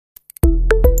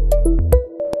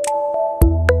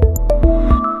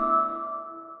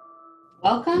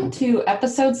Welcome to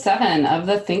episode 7 of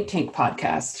the Think Tank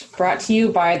podcast, brought to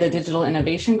you by the Digital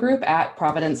Innovation Group at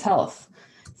Providence Health.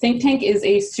 Think Tank is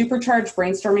a supercharged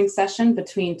brainstorming session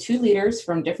between two leaders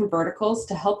from different verticals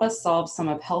to help us solve some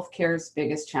of healthcare's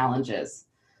biggest challenges.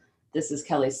 This is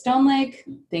Kelly Stonelake.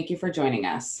 Thank you for joining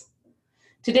us.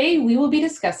 Today, we will be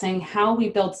discussing how we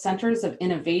build centers of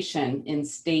innovation in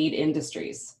staid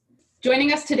industries.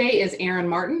 Joining us today is Aaron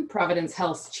Martin, Providence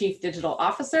Health's Chief Digital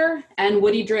Officer, and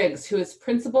Woody Driggs, who is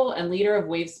Principal and Leader of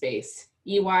Wavespace,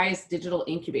 EY's digital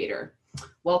incubator.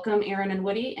 Welcome, Aaron and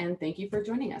Woody, and thank you for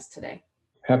joining us today.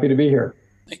 Happy to be here.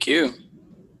 Thank you.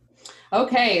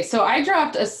 Okay, so I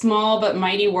dropped a small but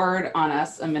mighty word on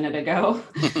us a minute ago.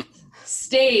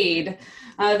 Staid.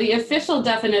 The official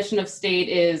definition of staid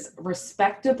is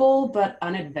respectable but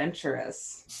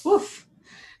unadventurous. Woof.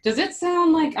 Does it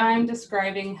sound like I'm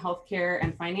describing healthcare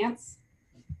and finance?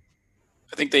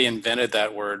 I think they invented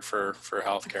that word for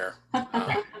healthcare.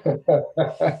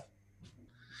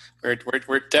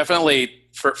 We're definitely,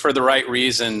 for the right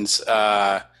reasons,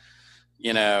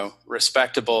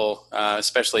 respectable,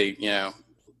 especially,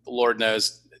 Lord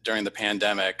knows during the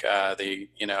pandemic, I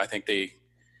think the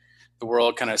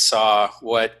world kind of saw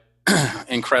what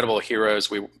incredible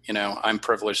heroes I'm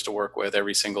privileged to work with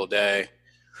every single day.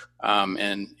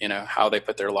 And how they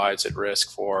put their lives at risk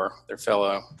for their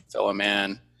fellow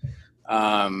man.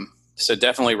 So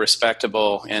definitely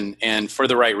respectable and for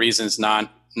the right reasons,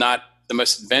 not the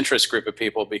most adventurous group of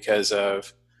people because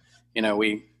of,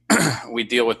 we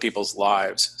deal with people's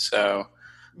lives. So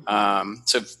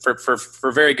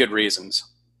for very good reasons.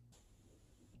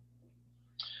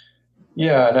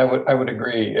 Yeah, and I would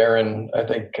agree, Aaron. I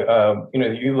think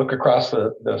you look across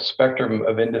the spectrum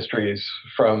of industries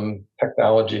from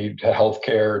technology to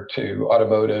healthcare to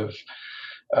automotive,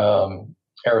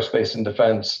 aerospace and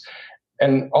defense,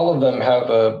 and all of them have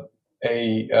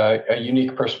a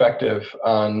unique perspective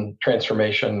on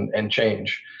transformation and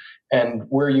change. And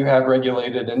where you have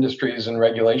regulated industries and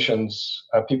regulations,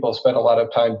 people spend a lot of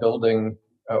time building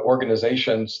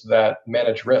organizations that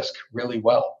manage risk really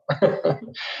well,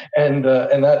 and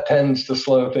that tends to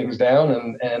slow things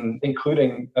down, and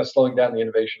including slowing down the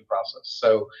innovation process.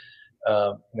 So,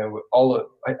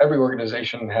 every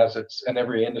organization has and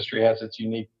every industry has its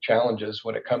unique challenges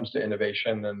when it comes to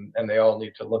innovation, and they all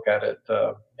need to look at it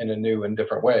in a new and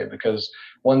different way. Because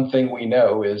one thing we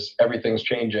know is everything's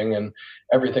changing and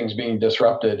everything's being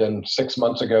disrupted. And 6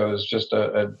 months ago is just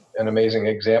an amazing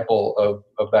example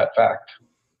of that fact.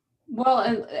 Well,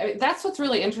 and that's what's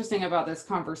really interesting about this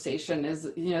conversation is,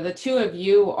 the two of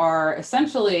you are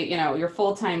essentially, your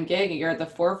full-time gig, you're at the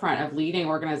forefront of leading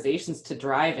organizations to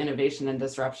drive innovation and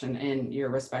disruption in your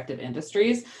respective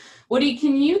industries. Woody,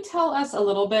 can you tell us a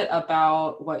little bit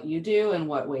about what you do and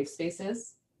what Wavespace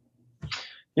is?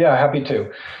 Yeah, happy to.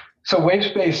 So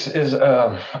Wavespace is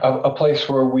a place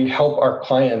where we help our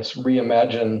clients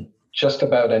reimagine just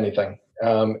about anything.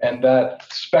 And that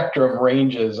spectrum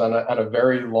ranges on a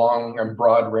very long and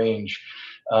broad range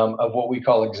of what we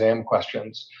call exam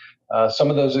questions. Some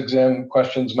of those exam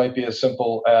questions might be as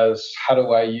simple as, how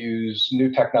do I use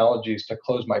new technologies to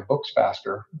close my books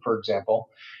faster, for example?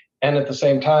 And at the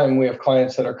same time, we have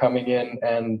clients that are coming in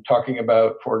and talking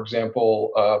about, for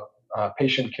example,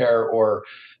 patient care or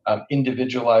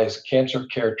individualized cancer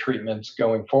care treatments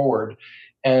going forward,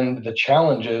 and the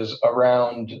challenges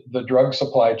around the drug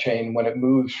supply chain when it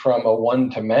moves from a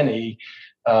one-to-many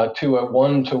to a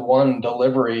one-to-one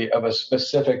delivery of a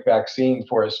specific vaccine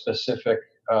for a specific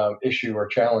issue or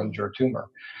challenge or tumor.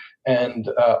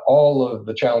 And all of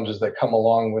the challenges that come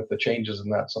along with the changes in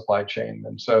that supply chain.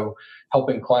 And so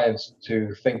helping clients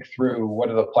to think through, what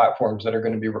are the platforms that are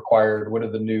going to be required? What are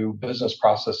the new business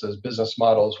processes, business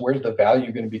models? Where's the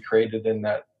value going to be created in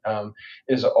that?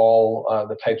 Is all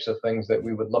the types of things that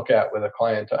we would look at with a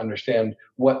client to understand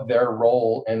what their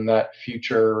role in that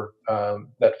future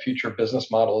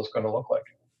business model is going to look like.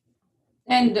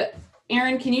 And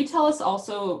Aaron, can you tell us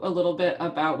also a little bit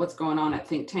about what's going on at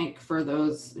Think Tank for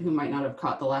those who might not have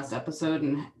caught the last episode,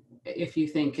 and if you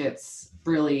think it's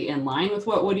really in line with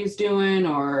what Woody's doing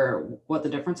or what the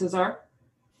differences are?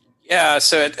 Yeah,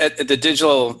 so at the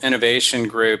Digital Innovation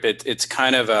Group, it's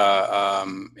kind of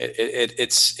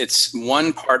it's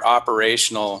one part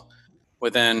operational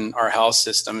within our health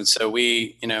system, and so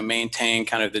we maintain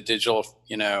kind of the digital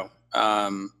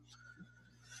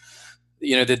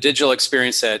the digital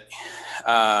experience that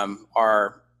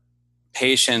our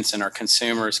patients and our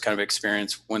consumers kind of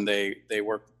experience when they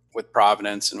work with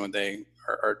Providence and when they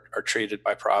are treated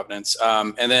by Providence,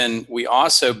 and then we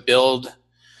also build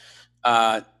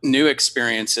new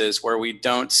experiences where we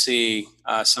don't see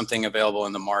something available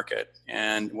in the market.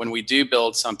 And when we do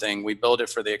build something, we build it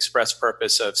for the express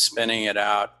purpose of spinning it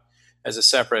out as a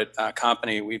separate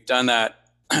company. We've done that.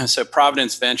 So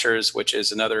Providence Ventures, which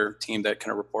is another team that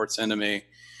kind of reports into me,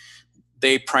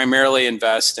 they primarily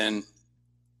invest in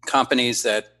companies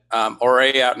that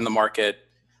already out in the market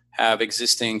have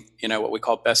existing, what we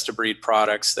call best of breed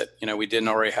products that, we didn't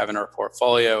already have in our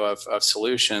portfolio of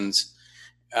solutions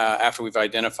after we've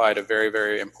identified a very,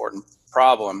 very important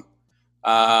problem.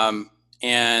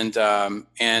 And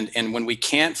when we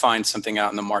can't find something out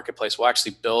in the marketplace, we'll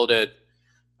actually build it,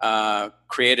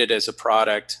 create it as a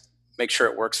product, make sure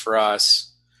it works for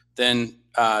us, then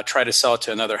try to sell it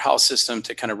to another health system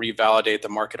to kind of revalidate the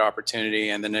market opportunity.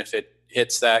 And then if it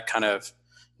hits that kind of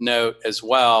note as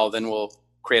well, then we'll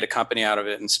create a company out of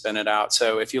it and spin it out.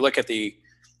 So if you look at the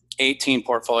 18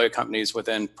 portfolio companies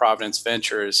within Providence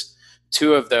Ventures,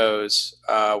 2 of those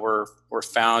were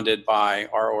founded by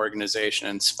our organization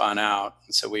and spun out.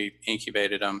 And so we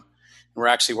incubated them. We're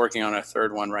actually working on a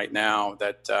third one right now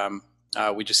that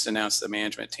we just announced the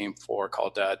management team for,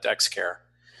 called DexCare.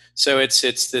 So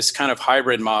it's this kind of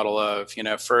hybrid model of,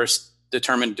 first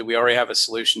determine, do we already have a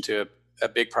solution to a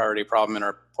big priority problem in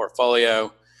our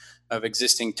portfolio of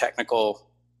existing technical,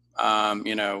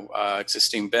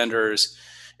 existing vendors.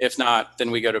 If not,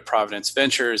 then we go to Providence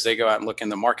Ventures. They go out and look in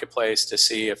the marketplace to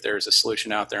see if there's a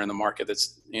solution out there in the market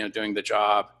that's, doing the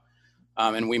job.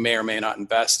 And we may or may not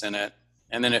invest in it.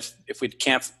 And then if we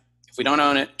don't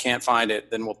own it, can't find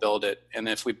it, then we'll build it. And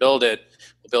if we build it,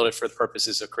 we'll build it for the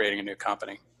purposes of creating a new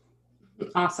company.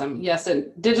 Awesome. Yes, a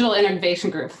digital innovation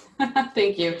group.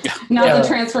 Thank you. Not the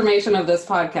transformation of this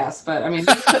podcast, but I mean,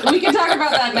 we can talk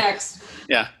about that next.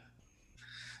 Yeah.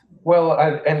 Well,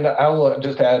 I'll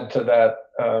just add to that.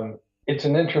 It's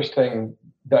an interesting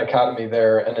dichotomy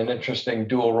there and an interesting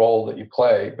dual role that you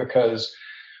play, because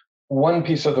one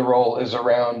piece of the role is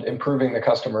around improving the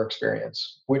customer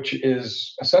experience, which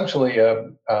is essentially a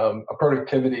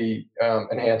productivity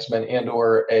enhancement and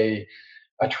or a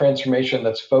transformation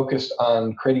that's focused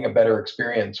on creating a better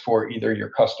experience for either your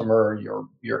customer,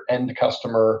 your end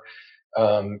customer,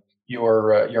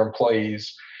 your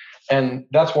employees. And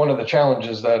that's one of the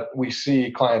challenges that we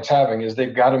see clients having, is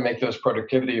they've got to make those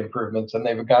productivity improvements and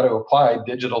they've got to apply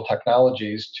digital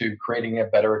technologies to creating a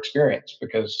better experience,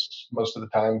 because most of the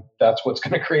time that's what's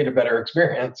going to create a better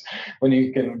experience, when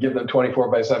you can give them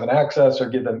 24/7 access or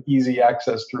give them easy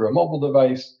access through a mobile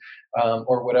device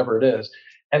or whatever it is.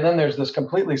 And then there's this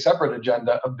completely separate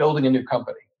agenda of building a new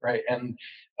company, right? And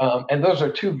those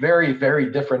are 2 very, very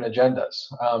different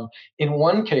agendas. In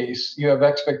one case, you have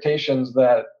expectations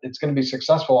that it's going to be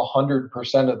successful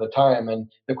 100% of the time,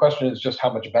 and the question is just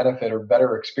how much benefit or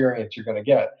better experience you're going to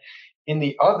get. In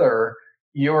the other,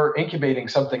 you're incubating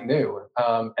something new,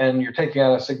 and you're taking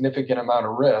on a significant amount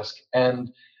of risk,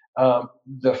 and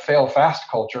the fail fast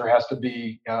culture has to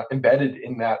be embedded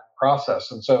in that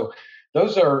process. And so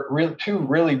those are 2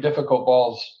 really difficult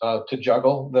balls to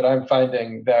juggle that I'm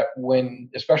finding that when,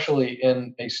 especially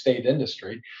in a staid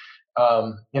industry,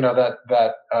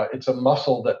 that it's a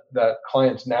muscle that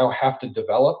clients now have to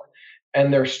develop,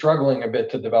 and they're struggling a bit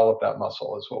to develop that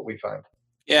muscle, is what we find.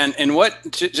 Yeah, and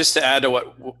just to add to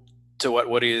what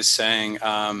Woody is saying,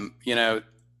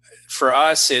 for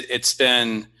us, it's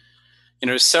been,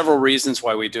 there's several reasons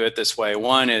why we do it this way.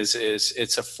 One is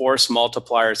it's a force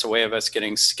multiplier. It's a way of us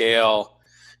getting scale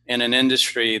in an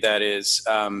industry that is,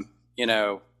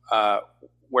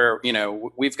 where,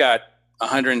 we've got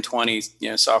 120,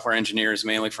 software engineers,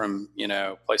 mainly from,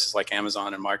 places like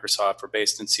Amazon and Microsoft. We're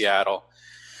based in Seattle,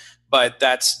 but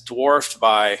that's dwarfed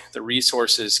by the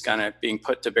resources kind of being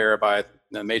put to bear by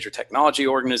the major technology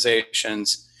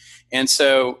organizations. And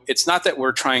so it's not that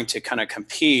we're trying to kind of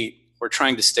compete. We're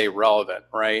trying to stay relevant,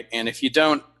 right? And if you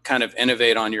don't kind of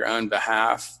innovate on your own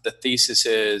behalf, the thesis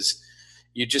is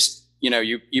you just,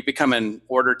 you become an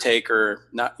order taker,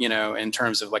 not, in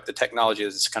terms of like the technology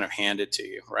that's kind of handed to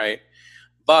you, right?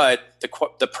 But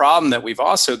the problem that we've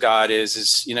also got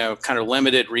is kind of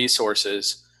limited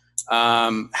resources.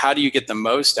 How do you get the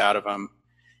most out of them?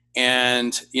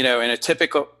 And, in a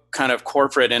typical kind of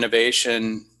corporate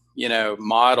innovation,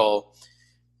 model,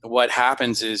 what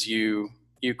happens is you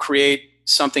create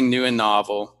something new and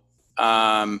novel.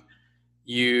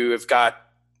 You have got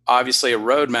obviously a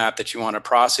roadmap that you want to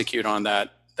prosecute on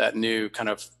that new kind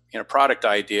of product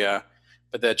idea.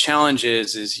 But the challenge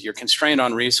is you're constrained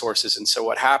on resources. And so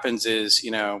what happens is,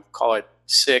 call it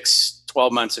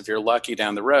 6-12 months if you're lucky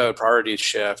down the road, priorities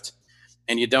shift,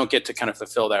 and you don't get to kind of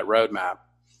fulfill that roadmap.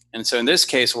 And so in this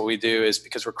case, what we do is,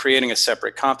 because we're creating a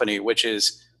separate company, which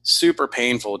is super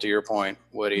painful, to your point,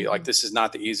 Woody. Like, this is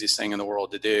not the easiest thing in the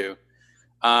world to do.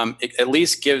 It at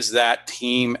least gives that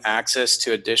team access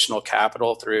to additional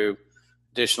capital through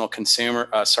additional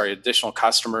additional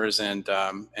customers and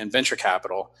venture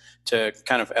capital to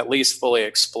kind of at least fully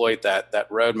exploit that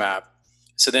roadmap.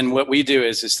 So then what we do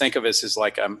is think of us as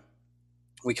like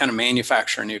we kind of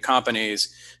manufacture new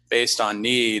companies based on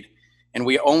need, and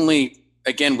we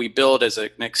build as an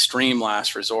extreme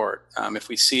last resort. If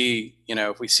we see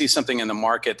something in the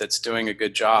market that's doing a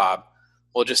good job,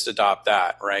 we'll just adopt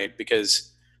that, right?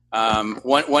 Because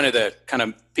one of the kind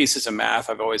of pieces of math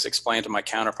I've always explained to my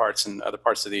counterparts in other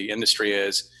parts of the industry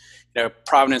is,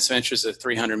 Providence Ventures is a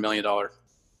 $300 million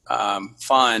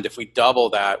fund. If we double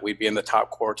that, we'd be in the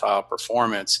top quartile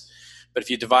performance. But if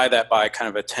you divide that by kind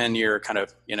of a 10-year kind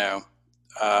of,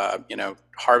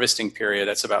 harvesting period,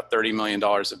 that's about $30 million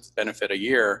of benefit a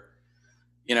year.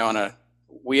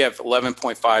 We have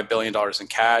 $11.5 billion in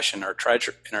cash in our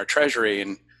treasury,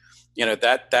 and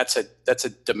that's a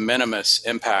de minimis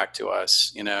impact to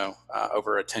us,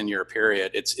 over a 10-year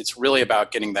period. It's really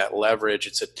about getting that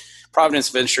leverage. Providence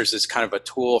Ventures is kind of a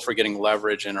tool for getting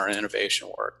leverage in our innovation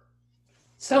work.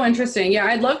 So interesting. Yeah,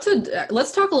 I'd love to,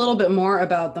 let's talk a little bit more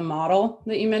about the model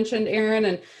that you mentioned, Aaron,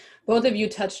 and both of you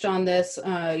touched on this,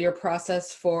 your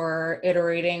process for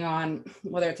iterating on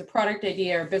whether it's a product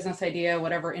idea or business idea,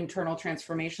 whatever internal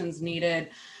transformations needed.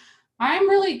 I'm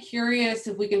really curious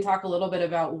if we can talk a little bit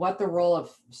about what the role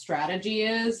of strategy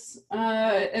is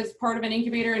as part of an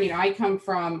incubator. And, I come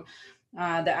from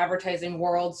the advertising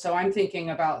world, so I'm thinking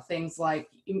about things like,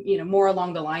 more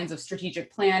along the lines of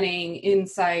strategic planning,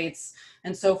 insights,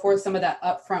 and so forth, some of that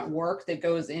upfront work that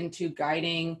goes into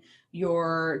guiding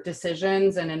your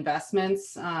decisions and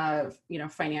investments,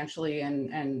 financially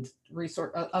and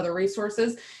other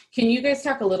resources. Can you guys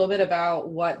talk a little bit about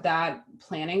what that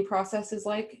planning process is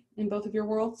like in both of your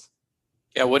worlds?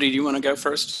 Yeah, Woody, do you want to go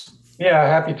first? Yeah,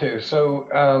 happy to. So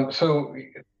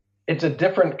it's a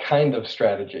different kind of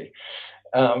strategy.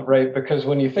 Right, because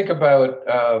when you think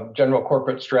about general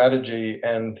corporate strategy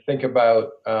and think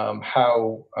about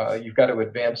how you've got to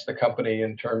advance the company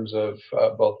in terms of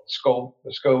both scope,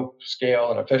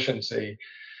 scale, and efficiency,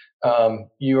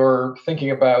 you're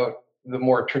thinking about the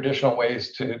more traditional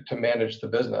ways to manage the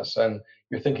business, and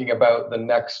you're thinking about the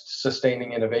next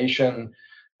sustaining innovation,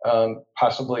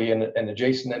 possibly an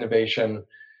adjacent innovation.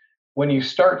 When you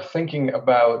start thinking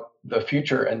about the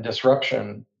future and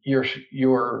disruption,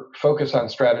 your focus on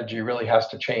strategy really has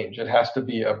to change. It has to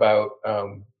be about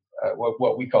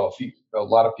what we call, a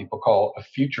lot of people call, a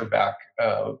future back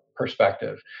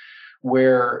perspective,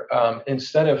 where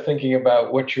instead of thinking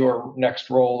about what your next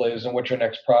role is and what your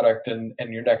next product and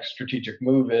your next strategic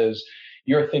move is,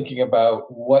 you're thinking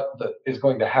about what is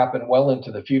going to happen well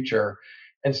into the future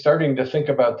and starting to think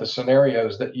about the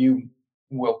scenarios that you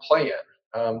will play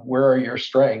in. Where are your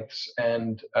strengths,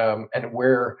 and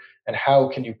where and how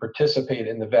can you participate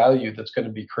in the value that's going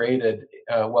to be created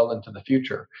well into the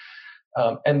future?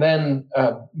 And then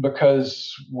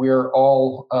because we're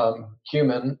all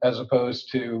human as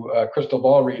opposed to crystal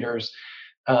ball readers,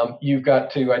 you've got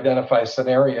to identify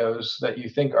scenarios that you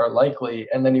think are likely,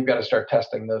 and then you've got to start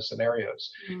testing those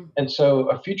scenarios. And so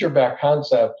a future back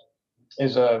concept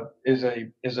is an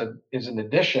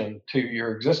addition to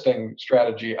your existing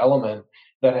strategy element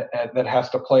that has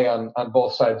to play on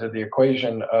both sides of the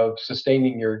equation of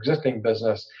sustaining your existing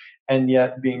business and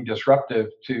yet being disruptive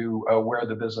to where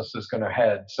the business is going to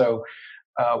head. So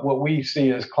what we see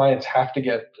is clients have to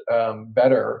get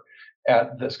better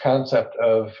at this concept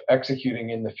of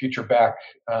executing in the future back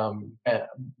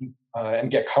and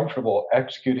get comfortable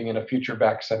executing in a future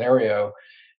back scenario,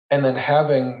 and then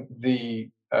having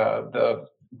the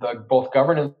both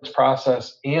governance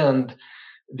process and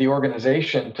the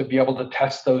organization to be able to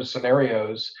test those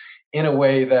scenarios in a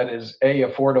way that is A,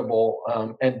 affordable,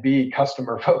 and B,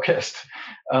 customer focused,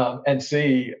 and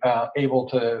C, able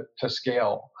to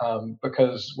scale.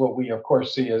 Because what we of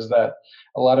course see is that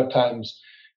a lot of times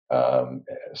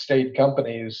staid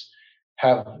companies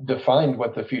have defined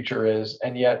what the future is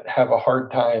and yet have a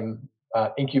hard time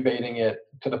incubating it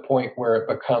to the point where it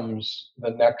becomes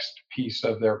the next piece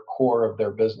of their core of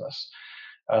their business.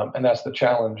 And that's the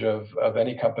challenge of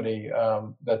any company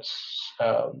that's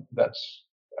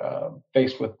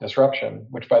faced with disruption,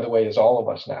 which, by the way, is all of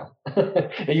us now.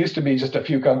 It used to be just a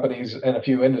few companies and a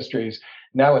few industries.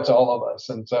 Now it's all of us.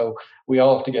 And so we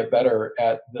all have to get better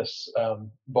at this,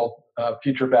 both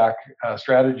future back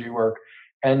strategy work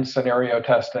and scenario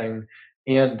testing,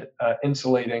 and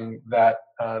insulating that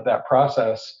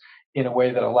process in a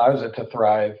way that allows it to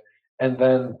thrive, and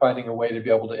then finding a way to be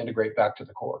able to integrate back to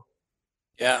the core.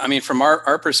 Yeah, I mean, from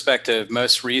our perspective,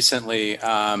 most recently,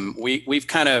 we've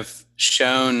kind of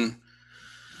shown,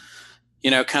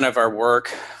 kind of our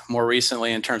work more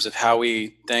recently in terms of how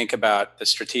we think about the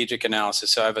strategic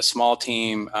analysis. So I have a small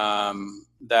team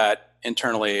that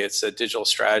internally, it's a digital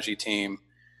strategy team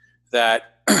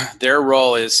that their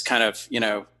role is kind of,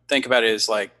 think about it as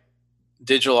like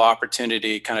digital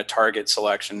opportunity kind of target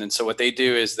selection. And so what they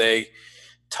do is they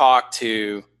talk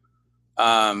to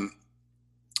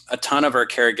a ton of our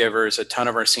caregivers, a ton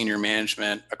of our senior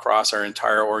management across our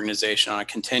entire organization on a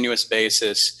continuous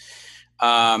basis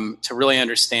to really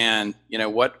understand,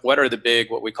 what are the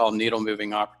big, what we call needle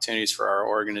moving opportunities for our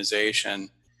organization.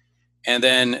 And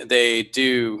then they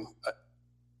do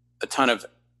a ton of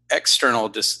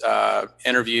external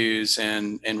interviews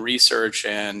and research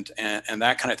and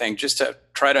that kind of thing, just to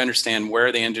try to understand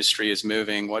where the industry is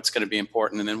moving, what's going to be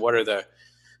important, and then what are the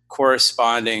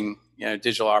corresponding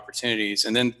digital opportunities.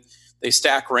 And then they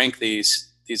stack rank these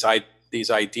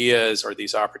ideas or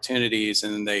these opportunities,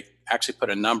 and then they actually put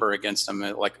a number against them,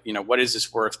 like, what is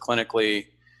this worth clinically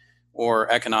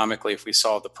or economically if we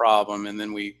solve the problem. And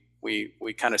then we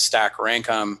kind of stack rank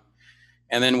them,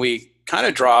 and then we kind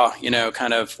of draw,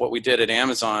 kind of what we did at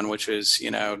Amazon, which is,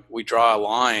 we draw a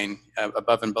line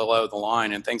above and below the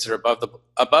line, and things that are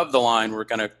above the line we're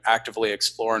going to actively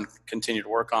explore and continue to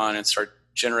work on and start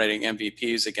generating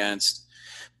MVPs against.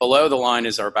 Below the line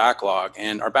is our backlog,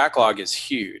 and our backlog is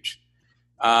huge.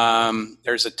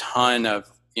 There's a ton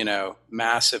of,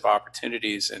 massive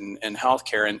opportunities in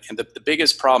healthcare. And the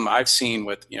biggest problem I've seen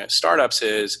with, startups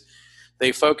is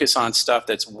they focus on stuff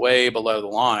that's way below the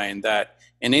line that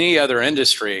in any other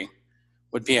industry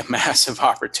would be a massive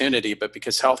opportunity. But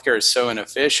because healthcare is so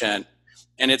inefficient,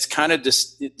 and it's kind of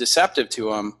deceptive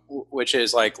to them, which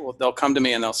is like, well, they'll come to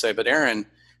me and they'll say, but Aaron,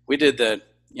 we did the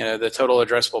total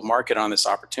addressable market on this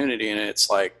opportunity, and it's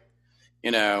like,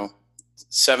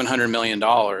 $700 million.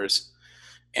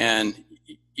 And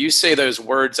you say those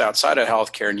words outside of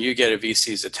healthcare and you get a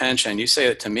VC's attention. You say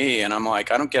it to me and I'm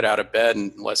like, I don't get out of bed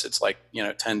unless it's like,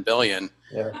 10 billion.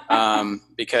 Yeah.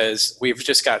 Because we've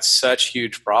just got such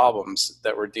huge problems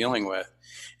that we're dealing with.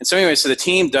 And so anyway, so the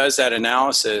team does that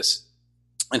analysis.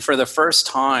 And for the first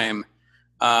time,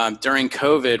 during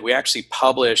COVID, we actually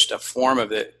published a form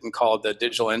of it called the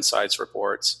Digital Insights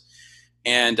Reports.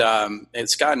 And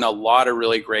it's gotten a lot of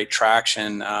really great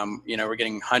traction. We're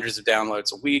getting hundreds of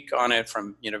downloads a week on it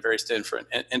from, various different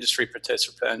industry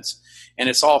participants. And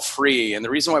it's all free. And the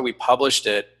reason why we published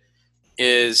it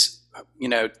is,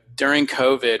 during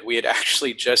COVID, we had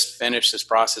actually just finished this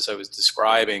process I was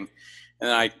describing. And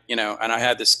I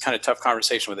had this kind of tough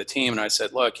conversation with the team. And I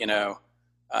said, look,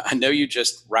 I know you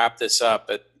just wrapped this up,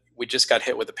 but we just got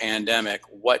hit with the pandemic.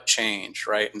 What changed,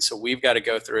 right? And so we've got to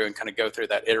go through and kind of go through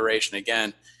that iteration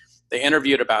again. They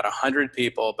interviewed about 100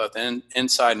 people, both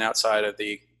inside and outside of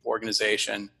the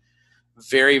organization,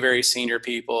 very, very senior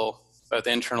people, both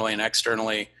internally and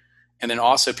externally, and then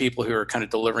also people who are kind of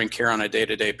delivering care on a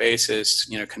day-to-day basis,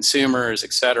 consumers,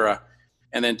 et cetera,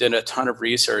 and then did a ton of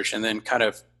research and then kind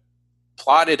of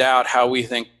plotted out how we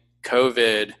think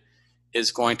COVID is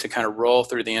going to kind of roll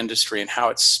through the industry and how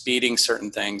it's speeding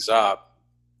certain things up.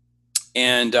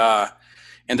 And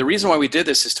the reason why we did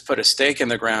this is to put a stake in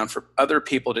the ground for other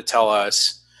people to tell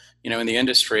us, in the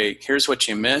industry, here's what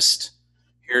you missed,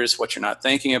 here's what you're not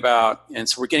thinking about. And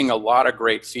so we're getting a lot of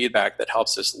great feedback that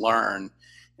helps us learn.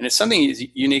 And it's something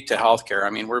unique to healthcare. I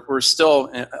mean, we're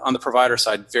still on the provider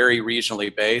side very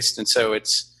regionally based. And so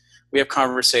we have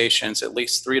conversations, at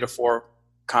least 3 to 4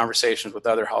 conversations with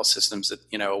other health systems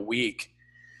a week,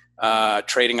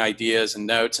 trading ideas and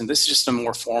notes. And this is just a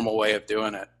more formal way of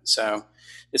doing it. So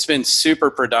it's been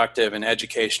super productive and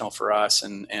educational for us.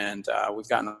 And we've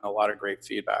gotten a lot of great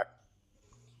feedback.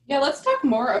 Yeah, let's talk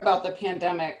more about the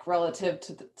pandemic relative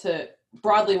to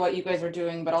broadly what you guys are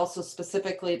doing, but also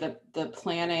specifically the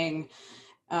planning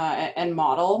and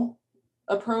model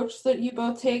approach that you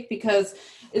both take, because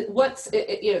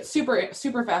it's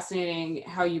super fascinating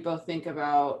how you both think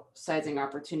about sizing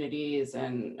opportunities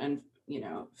and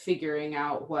figuring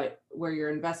out where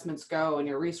your investments go and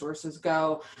your resources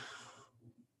go.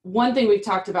 One thing we've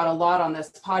talked about a lot on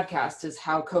this podcast is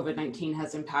how COVID-19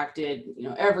 has impacted,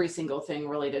 every single thing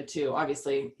related to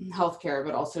obviously healthcare,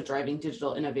 but also driving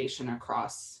digital innovation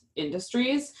across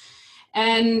industries.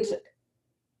 And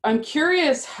I'm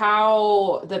curious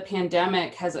how the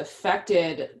pandemic has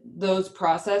affected those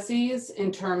processes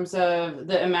in terms of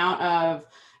the amount of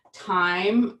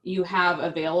time you have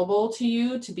available to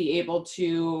you to be able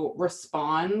to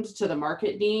respond to the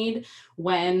market need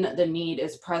when the need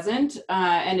is present.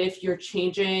 And if you're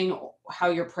changing how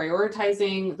you're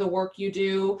prioritizing the work you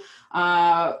do,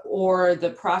 or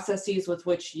the processes with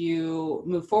which you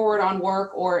move forward on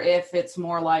work, or if it's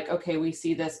more like, okay, we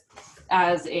see this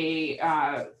as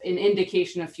an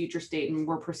indication of future state and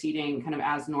we're proceeding kind of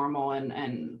as normal,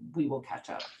 and we will catch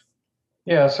up.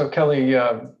 Yeah, so Kelly,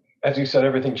 as you said,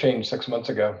 everything changed 6 months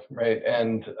ago, right?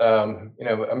 And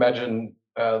imagine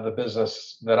the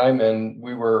business that I'm in.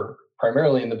 We were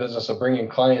primarily in the business of bringing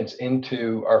clients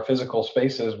into our physical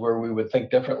spaces where we would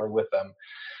think differently with them,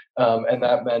 and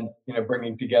that meant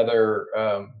bringing together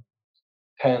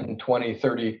 10, 20,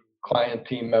 30 client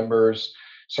team members,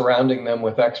 surrounding them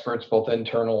with experts, both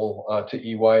internal to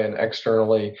EY and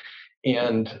externally,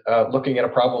 and looking at a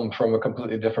problem from a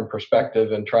completely different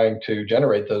perspective and trying to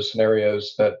generate those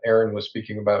scenarios that Aaron was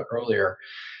speaking about earlier.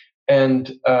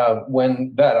 And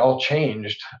when that all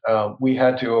changed, we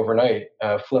had to overnight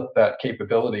flip that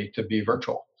capability to be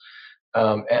virtual.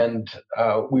 And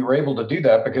we were able to do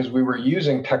that because we were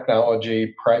using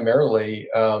technology primarily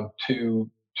to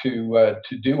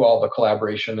do all the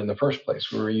collaboration in the first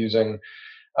place. We were using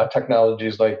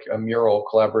technologies like Mural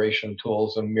collaboration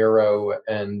tools and Miro,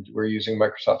 and we're using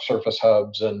Microsoft Surface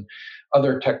Hubs and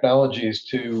other technologies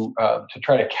to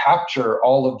try to capture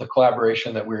all of the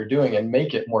collaboration that we were doing and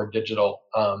make it more digital.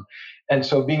 And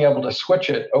so being able to switch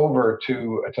it over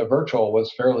to virtual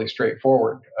was fairly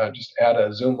straightforward. Just add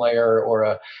a Zoom layer or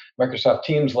a Microsoft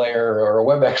Teams layer or a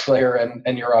WebEx layer,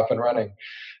 and you're off and running.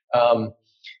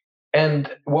 And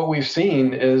what we've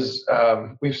seen is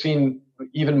we've seen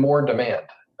even more demand.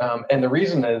 And the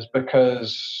reason is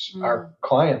because our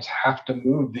clients have to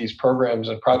move these programs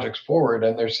and projects forward,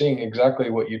 and they're seeing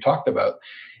exactly what you talked about.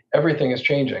 Everything is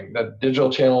changing. The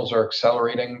digital channels are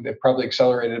accelerating. They've probably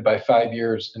accelerated by 5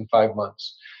 years in 5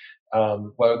 months.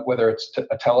 Whether it's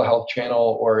a telehealth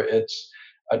channel or it's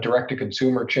a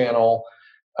direct-to-consumer channel,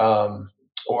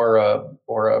 or a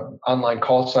online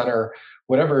call center,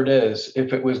 whatever it is,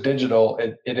 if it was digital,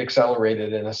 it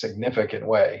accelerated in a significant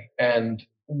way. And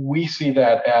we see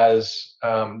that as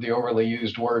the overly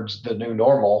used words, the new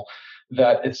normal,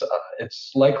 that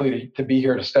it's likely to be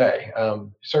here to stay.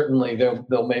 Certainly, there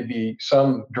may be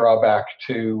some drawback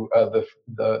to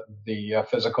the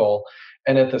physical,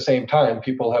 and at the same time,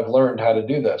 people have learned how to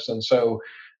do this. And so,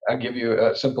 I'll give you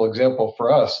a simple example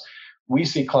for us. We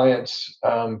see clients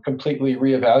completely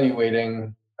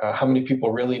reevaluating how many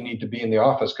people really need to be in the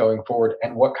office going forward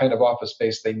and what kind of office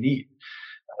space they need.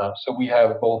 So we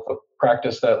have both a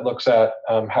practice that looks at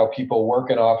how people work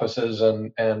in offices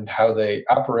and how they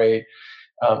operate,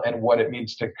 and what it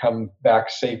means to come back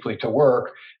safely to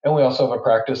work. And we also have a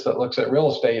practice that looks at real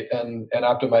estate and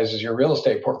optimizes your real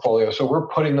estate portfolio. So we're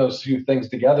putting those two things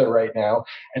together right now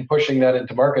and pushing that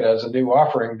into market as a new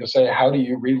offering to say, how do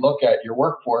you relook at your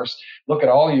workforce, look at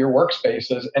all your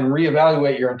workspaces, and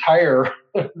reevaluate your entire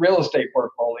real estate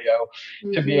portfolio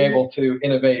to be able to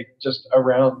innovate just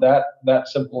around that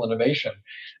simple innovation.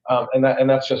 And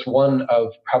that's just one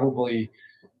of probably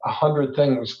 100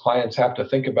 things clients have to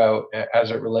think about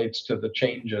as it relates to the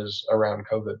changes around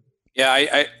COVID.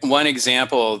 Yeah, one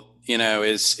example,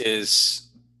 is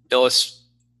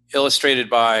illustrated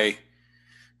by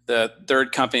the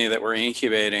third company that we're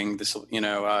incubating, this,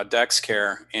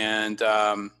 DexCare, and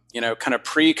kind of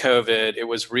pre-COVID, it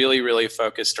was really, really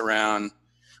focused around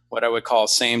what I would call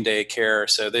same-day care.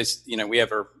 So this, we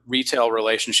have a retail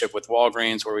relationship with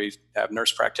Walgreens where we have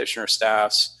nurse practitioner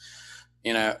staffs,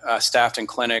 staffed in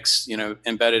clinics,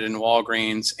 embedded in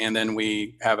Walgreens, and then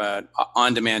we have a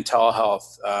on-demand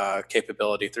telehealth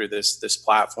capability through this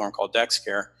platform called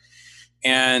DexCare.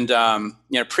 And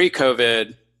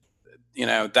pre-COVID,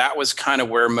 that was kind of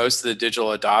where most of the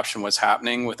digital adoption was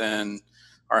happening within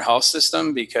our health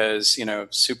system because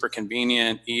super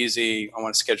convenient, easy. I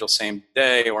want to schedule same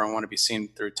day, or I want to be seen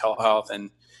through telehealth and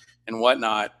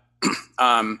whatnot.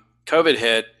 COVID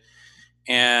hit,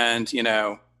 and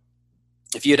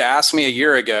if you'd asked me a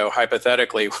year ago,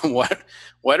 hypothetically,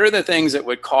 what are the things that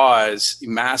would cause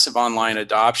massive online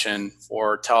adoption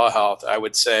for telehealth? I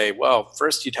would say, well,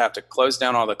 first you'd have to close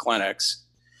down all the clinics.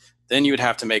 Then you would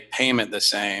have to make payment the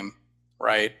same,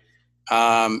 right?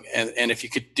 And if you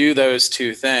could do those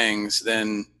two things,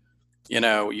 then,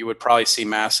 you would probably see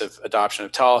massive adoption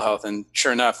of telehealth. And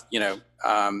sure enough,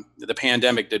 the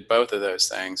pandemic did both of those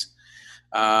things.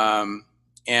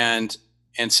 And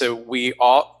so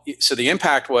the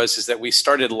impact is that we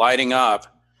started lighting up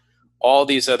all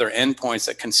these other endpoints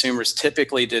that consumers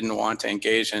typically didn't want to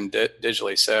engage in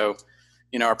digitally. So,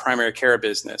 our primary care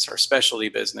business, our specialty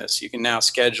business. You can now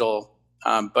schedule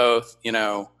both,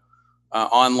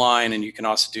 online, and you can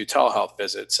also do telehealth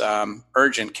visits,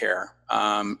 urgent care,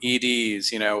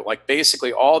 EDs, like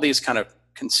basically all these kind of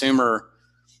consumer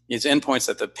these endpoints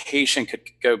that the patient could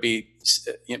go be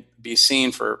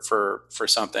seen for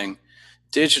something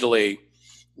digitally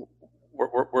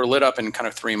were lit up in kind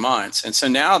of 3 months. And so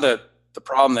now the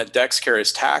problem that DexCare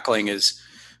is tackling is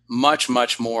much,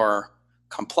 much more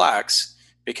complex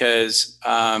because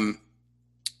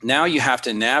now you have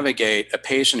to navigate a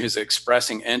patient who's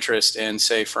expressing interest in,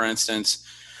 say, for instance,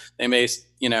 they may,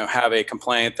 have a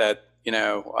complaint that,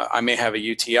 I may have a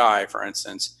UTI, for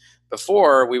instance.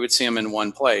 Before, we would see them in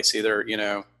one place, either,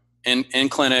 in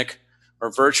clinic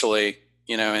or virtually,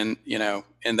 in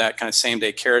that kind of same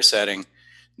day care setting.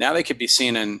 Now they could be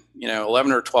seen in,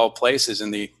 11 or 12 places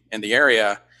in the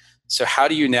area. So how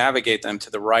do you navigate them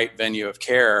to the right venue of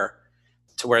care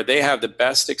to where they have the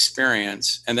best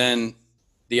experience? And then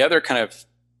the other kind of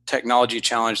technology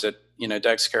challenge that,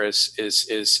 DexCare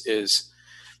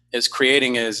is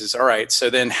creating is all right. So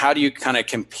then how do you kind of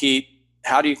compete?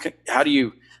 How do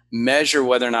you measure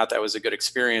whether or not that was a good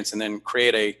experience, and then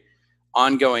create a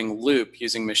ongoing loop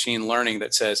using machine learning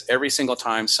that says every single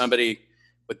time somebody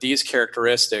with these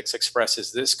characteristics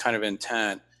expresses this kind of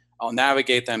intent, I'll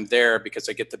navigate them there because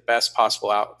I get the best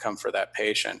possible outcome for that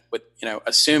patient, with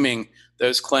assuming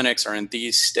those clinics are in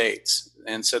these states.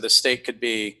 And so the state could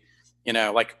be,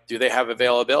 like, do they have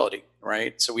availability,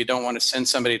 right? So we don't want to send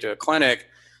somebody to a clinic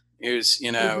who's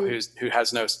who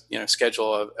has no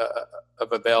schedule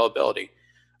of availability.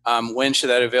 When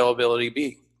should that availability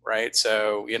be, right?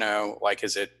 So, like,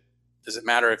 does it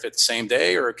matter if it's same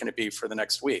day or can it be for the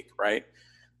next week, right?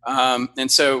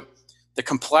 And so the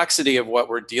complexity of what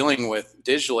we're dealing with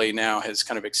digitally now has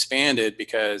kind of expanded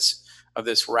because of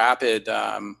this rapid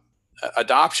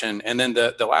adoption. And then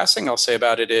the last thing I'll say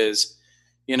about it is,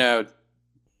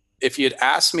 if you'd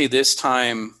asked me this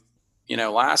time,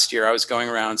 last year, I was going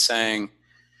around saying,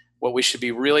 what we should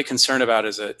be really concerned about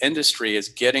as an industry is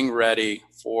getting ready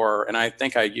for, and I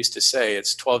think I used to say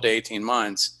it's 12 to 18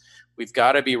 months, we've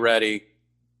got to be ready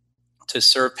to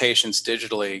serve patients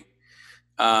digitally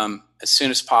as soon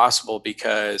as possible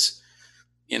because,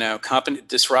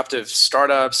 disruptive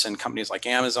startups and companies like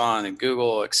Amazon and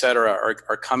Google, et cetera,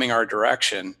 are coming our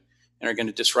direction and are going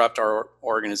to disrupt our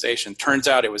organization. Turns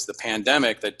out it was the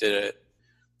pandemic that did it,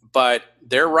 but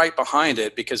they're right behind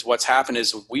it because what's happened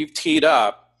is we've teed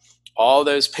up all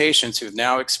those patients who've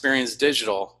now experienced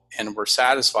digital and were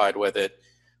satisfied with it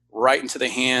right into the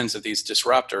hands of these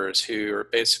disruptors who are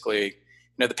basically,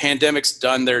 the pandemic's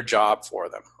done their job for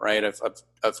them, right?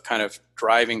 Of kind of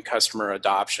driving customer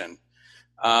adoption.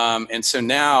 And so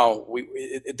now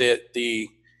the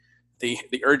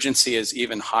urgency is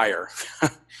even higher.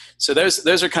 So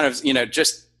those are kind of,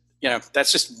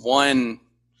 that's just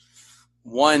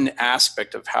one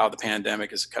aspect of how the pandemic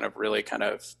has kind of really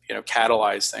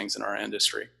catalyzed things in our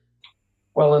industry.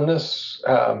 Well, in this,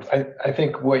 I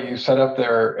think what you set up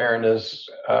there, Aaron, is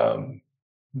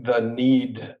the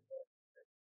need,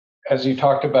 as you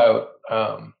talked about,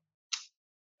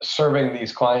 serving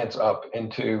these clients up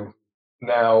into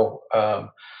now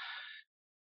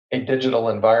a digital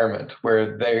environment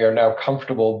where they are now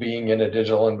comfortable being in a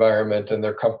digital environment and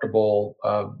they're comfortable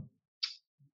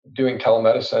doing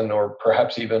telemedicine or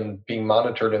perhaps even being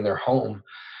monitored in their home.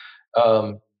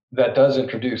 That does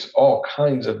introduce all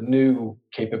kinds of new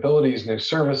capabilities, new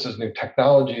services, new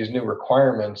technologies, new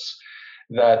requirements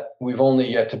that we've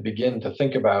only yet to begin to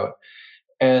think about.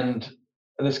 And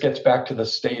this gets back to the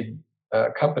staid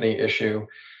company issue.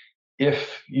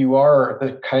 If you are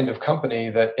the kind of company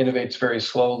that innovates very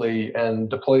slowly and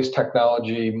deploys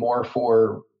technology more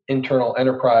for internal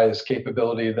enterprise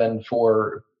capability than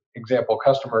for example,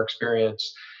 customer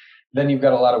experience, then you've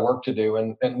got a lot of work to do.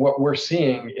 And what we're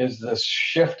seeing is this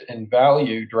shift in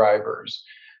value drivers,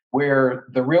 where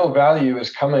the real value is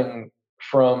coming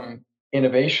from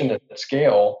innovation at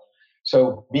scale.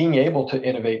 So being able to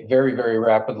innovate very, very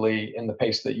rapidly in the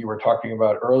pace that you were talking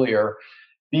about earlier,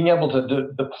 being able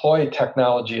to deploy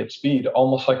technology at speed,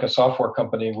 almost like a software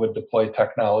company would deploy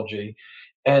technology,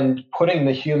 and putting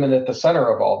the human at the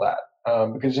center of all that.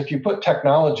 Because if you put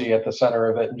technology at the center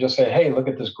of it and just say, hey, look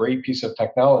at this great piece of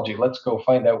technology, let's go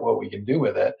find out what we can do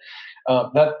with it.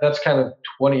 That's kind of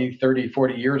 20, 30,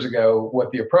 40 years ago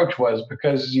what the approach was,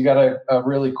 because you got a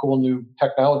really cool new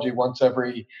technology once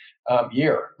every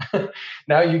year.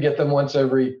 Now you get them once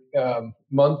every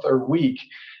month or week.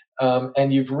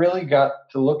 And you've really got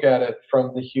to look at it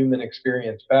from the human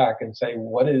experience back and say,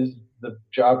 what is the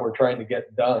job we're trying to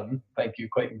get done? Thank you,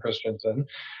 Clayton Christensen.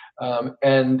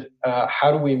 and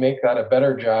how do we make that a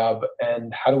better job,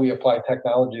 and how do we apply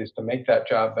technologies to make that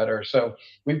job better? So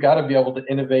we've got to be able to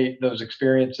innovate those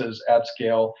experiences at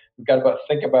scale. We've got to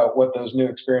think about what those new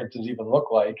experiences even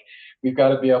look like. We've got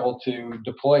to be able to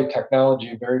deploy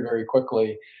technology very, very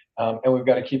quickly. And we've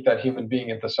got to keep that human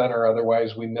being at the center.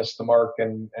 Otherwise, we miss the mark,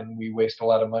 and we waste a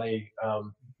lot of money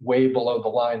way below the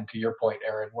line, to your point,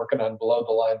 Aaron, working on below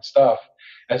the line stuff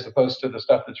as opposed to the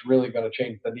stuff that's really going to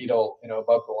change the needle,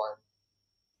 above the line.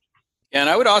 Yeah, and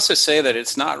I would also say that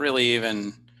it's not really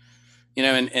even,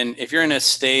 and if you're in a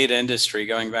staid industry,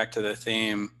 going back to the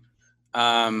theme,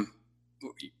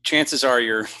 chances are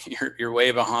you're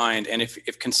way behind. And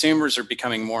if consumers are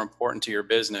becoming more important to your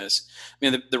business, I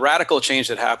mean, the radical change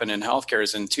that happened in healthcare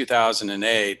is in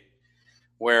 2008,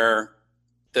 where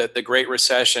the Great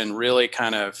Recession really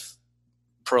kind of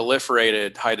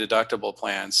proliferated high deductible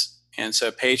plans. And so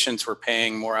patients were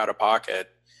paying more out of pocket,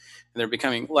 and they're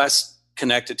becoming less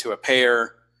connected to a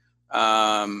payer,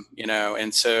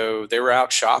 and so they were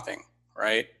out shopping,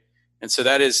 right? And so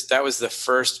that was the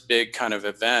first big kind of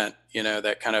event,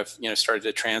 that kind of, started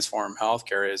to transform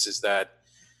healthcare is that,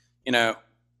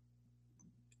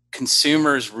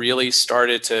 consumers really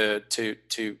started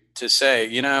to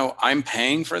say, I'm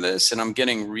paying for this and I'm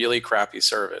getting really crappy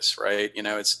service, right?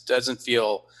 It doesn't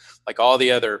feel like all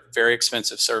the other very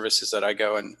expensive services that I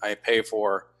go and I pay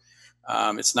for.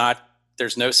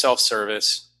 There's no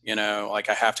self-service, like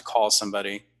I have to call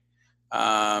somebody,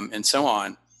 and so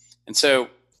on. And so,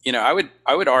 I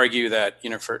would argue that,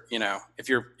 if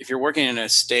you're working in a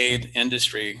staid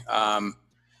industry,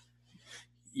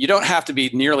 you don't have to be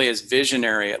nearly as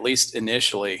visionary, at least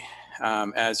initially,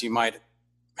 as you might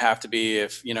have to be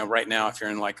if, right now, if you're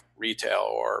in like retail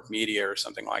or media or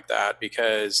something like that,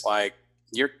 because like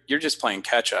you're just playing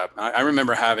catch up. I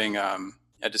remember having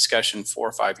a discussion 4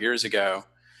 or 5 years ago.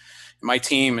 My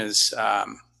team is,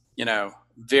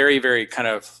 very, very kind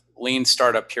of lean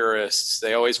startup purists.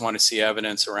 They always want to see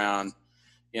evidence around,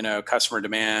 customer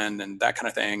demand and that kind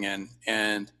of thing.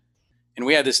 And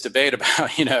we had this debate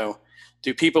about,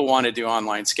 do people want to do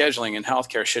online scheduling in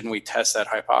healthcare? Shouldn't we test that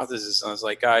hypothesis? And I was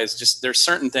like, guys, there's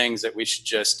certain things that we should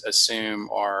just assume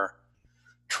are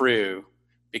true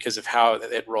because of how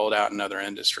it rolled out in other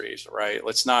industries, right?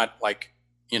 Let's not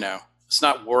let's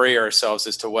not worry ourselves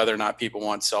as to whether or not people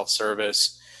want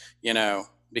self-service,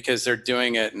 because they're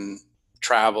doing it in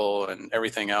travel and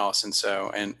everything else. And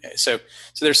so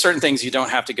there's certain things you don't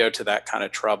have to go to that kind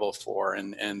of trouble for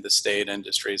in the staid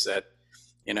industries that,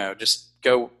 just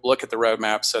go look at the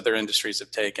roadmaps other industries have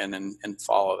taken and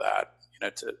follow that,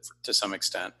 to some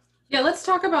extent. Yeah, let's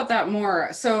talk about that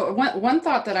more. So one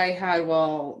thought that I had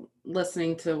while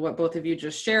listening to what both of you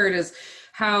just shared is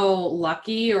how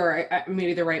lucky, or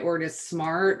maybe the right word is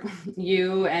smart,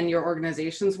 you and your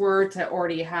organizations were to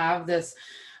already have this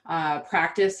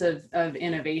practice of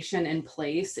innovation in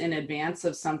place in advance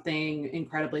of something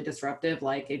incredibly disruptive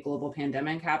like a global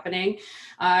pandemic happening.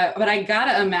 But I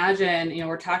gotta imagine,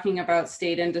 we're talking about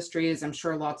staid industries. I'm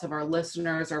sure lots of our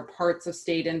listeners are parts of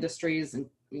staid industries, and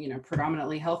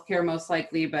predominantly healthcare most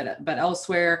likely, but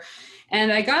elsewhere.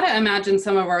 And I gotta imagine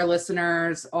some of our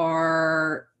listeners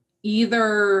are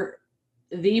either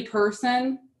the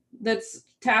person that's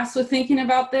tasked with thinking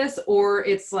about this, or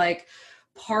it's like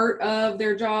part of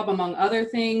their job among other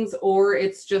things, or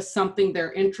it's just something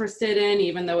they're interested in,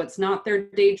 even though it's not their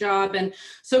day job. And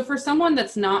so for someone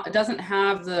doesn't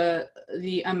have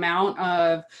the amount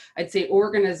of, I'd say,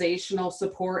 organizational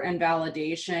support and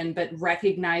validation, but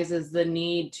recognizes the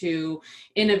need to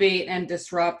innovate and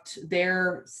disrupt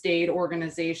their staid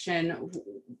organization,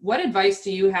 what advice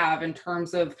do you have in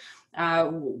terms of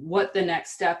what the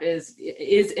next step is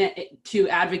to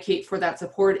advocate for that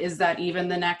support? Is that even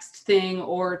the next thing,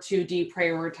 or to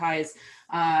deprioritize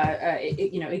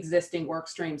existing work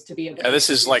streams to be able this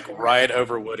is like right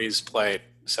over Woody's plate,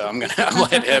 so I'm gonna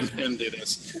let him do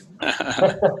this.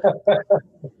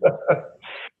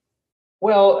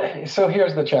 Well, so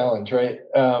here's the challenge, right?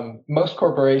 Most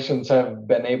corporations have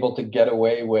been able to get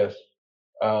away with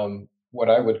what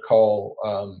I would call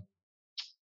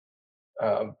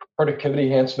productivity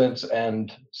enhancements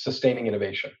and sustaining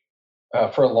innovation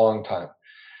for a long time,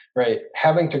 right?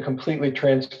 Having to completely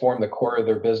transform the core of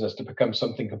their business to become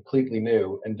something completely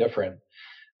new and different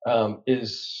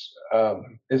is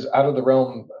out of the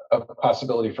realm of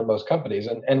possibility for most companies.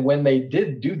 And when they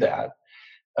did do that,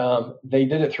 they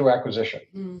did it through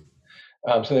acquisition.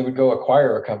 So they would go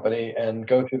acquire a company and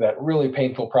go through that really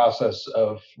painful process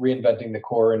of reinventing the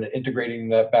core and integrating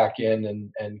that back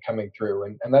in and coming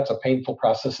through. And that's a painful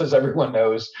process, as everyone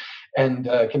knows, and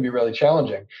can be really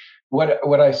challenging.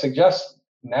 What I suggest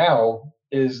now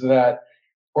is that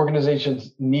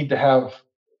organizations need to have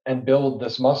and build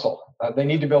this muscle. They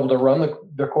need to be able to run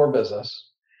their core business.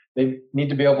 They need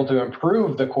to be able to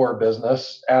improve the core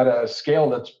business at a scale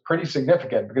that's pretty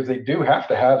significant, because they do have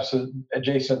to have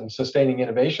adjacent and sustaining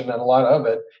innovation, and a lot of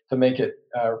it, to make it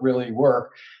really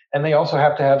work. And they also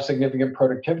have to have significant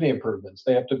productivity improvements.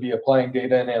 They have to be applying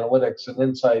data and analytics and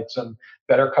insights and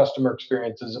better customer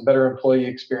experiences and better employee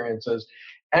experiences.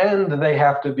 And they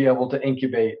have to be able to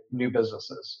incubate new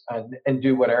businesses and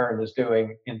do what Aaron is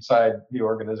doing inside the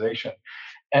organization.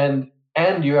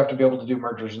 And you have to be able to do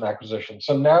mergers and acquisitions.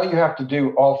 So now you have to do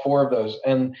all four of those.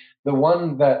 And the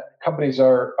one that companies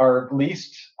are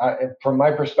least, from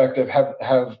my perspective, have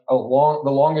the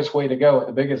longest way to go and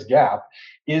the biggest gap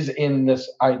is in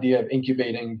this idea of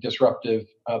incubating disruptive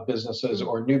businesses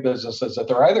or new businesses that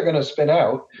they're either going to spin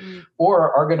out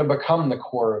or are going to become the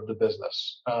core of the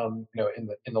business,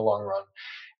 in the long run.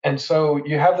 And so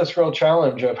you have this real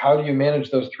challenge of how do you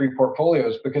manage those three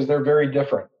portfolios, because they're very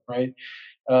different, right?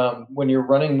 When you're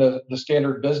running the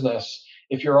standard business,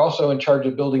 if you're also in charge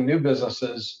of building new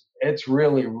businesses, it's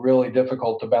really, really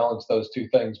difficult to balance those two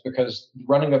things, because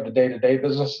running of the day-to-day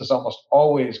business is almost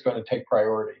always going to take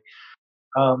priority.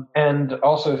 And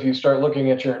also, if you start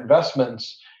looking at your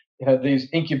investments, these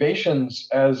incubations,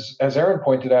 as Aaron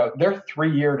pointed out, they're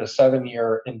 3-year to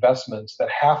 7-year investments that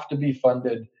have to be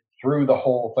funded through the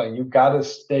whole thing. You've got to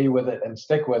stay with it and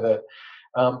stick with it.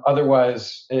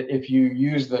 Otherwise, if you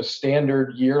use the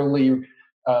standard yearly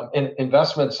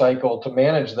investment cycle to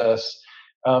manage this,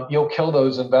 you'll kill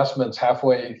those investments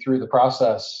halfway through the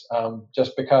process,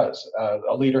 just because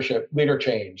a leader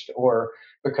changed, or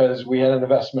because we had an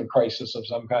investment crisis of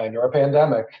some kind, or a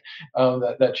pandemic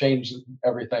that changed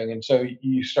everything. And so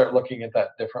you start looking at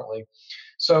that differently.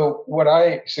 So what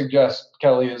I suggest,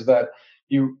 Kelly, is that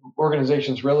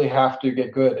organizations really have to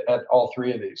get good at all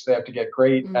three of these. They have to get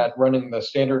great at running the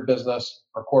standard business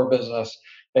or core business.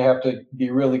 They have to be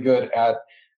really good at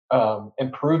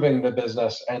improving the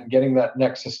business and getting that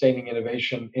next sustaining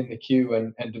innovation in the queue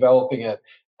and developing it.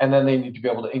 And then they need to be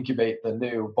able to incubate the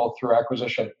new, both through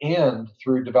acquisition and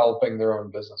through developing their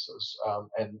own businesses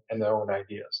and their own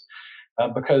ideas.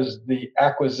 Because the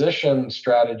acquisition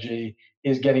strategy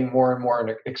is getting more and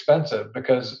more expensive,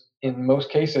 because in most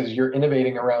cases you're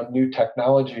innovating around new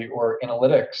technology or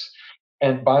analytics,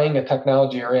 and buying a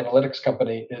technology or analytics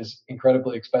company is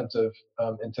incredibly expensive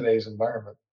in today's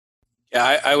environment.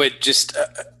 Yeah, I would just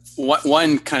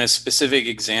one kind of specific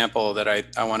example that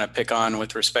I want to pick on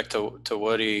with respect to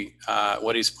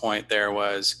Woody's point there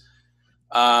was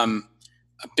a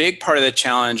big part of the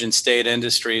challenge in state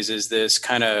industries is this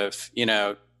kind of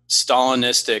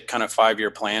Stalinistic kind of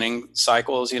 5-year planning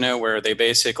cycles, where they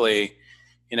basically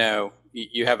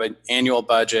you have an annual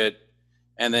budget,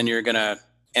 and then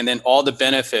and then all the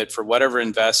benefit for whatever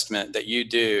investment that you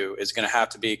do is going to have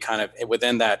to be kind of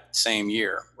within that same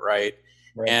year, right?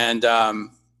 And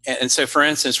so, for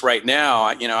instance, right now,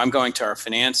 I'm going to our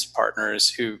finance partners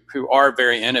who are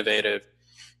very innovative,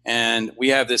 and we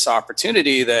have this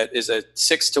opportunity that is a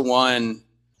 6-to-1,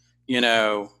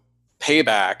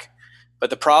 payback. But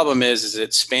the problem is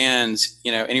it spans,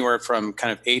 anywhere from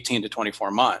kind of 18 to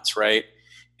 24 months, right?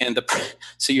 And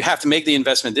so you have to make the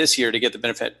investment this year to get the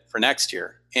benefit for next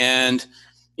year. And,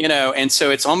 and so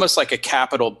it's almost like a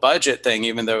capital budget thing,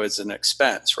 even though it's an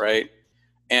expense, right?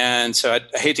 And so I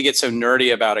hate to get so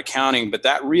nerdy about accounting, but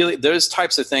those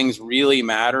types of things really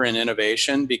matter in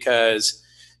innovation, because,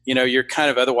 you're kind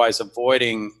of otherwise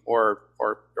avoiding or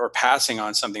passing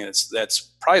on something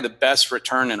that's probably the best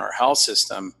return in our health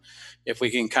system, if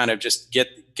we can kind of just get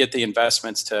the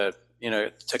investments to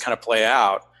kind of play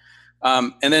out.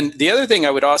 And then the other thing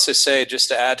I would also say, just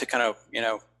to add to kind of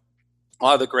a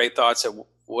lot of the great thoughts that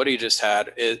Woody just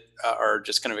had or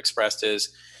just kind of expressed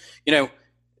is,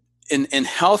 in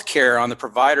healthcare on the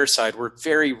provider side, we're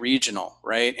very regional,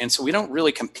 right? And so we don't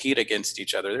really compete against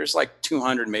each other. There's like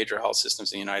 200 major health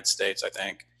systems in the United States, I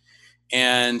think.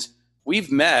 And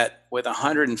we've met with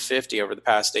 150 over the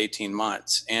past 18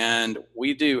 months, and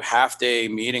we do half-day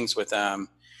meetings with them.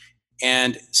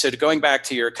 And so going back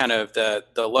to your kind of the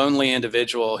lonely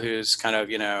individual who's kind of,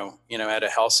 at a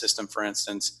health system, for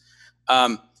instance,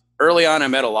 early on, I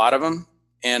met a lot of them.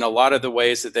 And a lot of the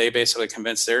ways that they basically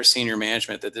convince their senior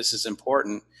management that this is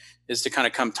important is to kind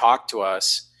of come talk to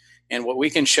us. And what we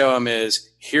can show them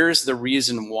is, here's the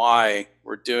reason why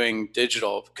we're doing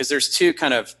digital. Because there's two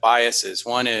kind of biases.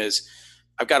 One is,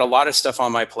 I've got a lot of stuff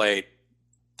on my plate.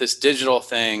 This digital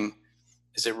thing,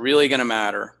 is it really going to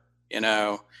matter?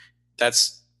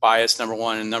 That's bias number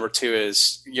one. And number two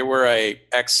is, we're a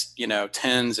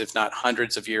tens, if not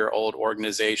hundreds of year old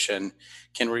organization.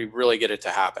 Can we really get it to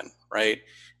happen? right?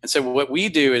 And so what we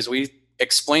do is we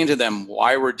explain to them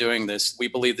why we're doing this. We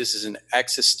believe this is an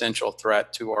existential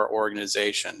threat to our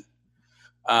organization,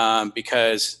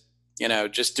 because,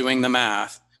 just doing the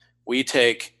math, we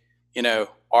take,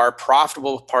 our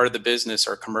profitable part of the business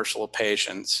are commercial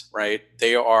patients, right?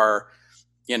 They are,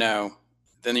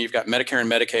 then you've got Medicare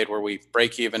and Medicaid where we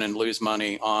break even and lose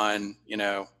money on,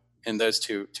 in those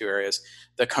two areas.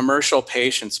 The commercial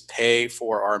patients pay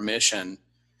for our mission.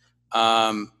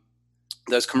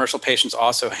 Those commercial patients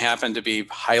also happen to be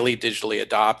highly digitally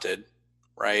adopted,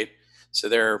 right? So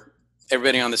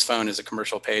everybody on this phone is a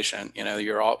commercial patient.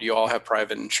 You all have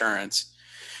private insurance,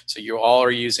 so you all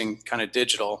are using kind of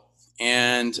digital.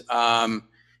 And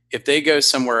if they go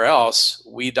somewhere else,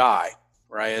 we die,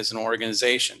 right, as an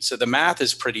organization. So the math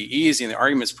is pretty easy and the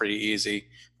argument's pretty easy.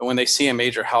 But when they see a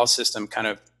major health system kind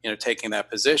of taking that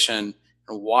position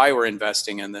and why we're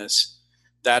investing in this,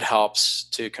 that helps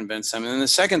to convince them. And then the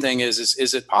second thing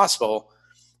is it possible?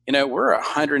 We're a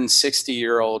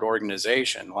 160-year-old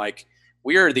organization. Like,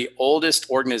 we are the oldest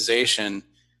organization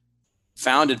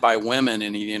founded by women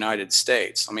in the United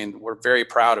States. I mean, we're very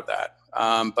proud of that.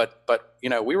 But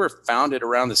we were founded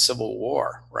around the Civil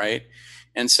War, right?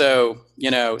 And so,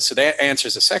 so that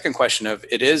answers the second question of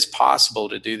it is possible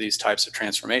to do these types of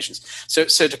transformations. So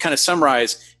to kind of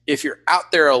summarize, if you're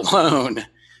out there alone,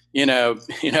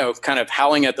 kind of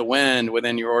howling at the wind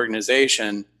within your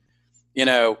organization,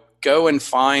 go and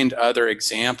find other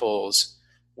examples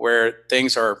where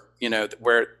things are,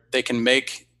 where they can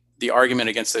make the argument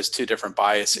against those two different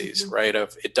biases, mm-hmm. right?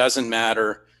 Of it doesn't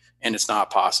matter and it's not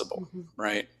possible, mm-hmm.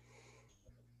 right?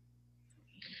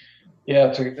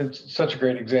 Yeah, it's such a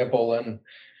great example. And,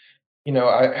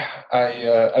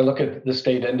 I look at the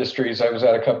staid industries. I was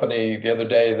at a company the other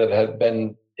day that had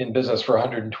been in business for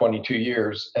 122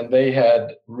 years, and they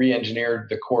had re-engineered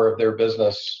the core of their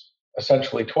business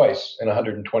essentially twice in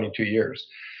 122 years.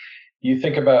 You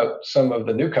think about some of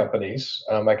the new companies.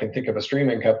 I can think of a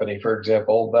streaming company, for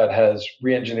example, that has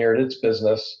re-engineered its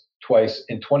business twice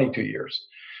in 22 years,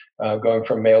 going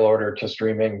from mail order to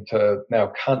streaming to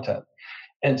now content.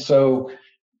 And so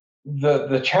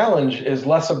the challenge is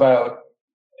less about,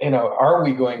 are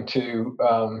we going to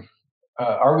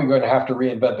have to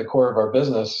reinvent the core of our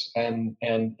business and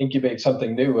incubate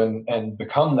something new and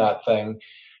become that thing?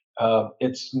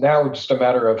 It's now just a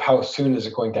matter of how soon is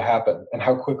it going to happen and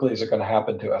how quickly is it going to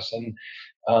happen to us. And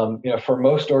for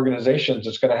most organizations,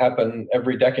 it's going to happen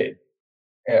every decade,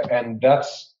 and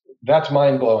that's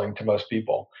mind blowing to most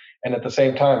people. And at the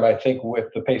same time, I think with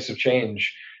the pace of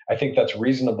change, I think that's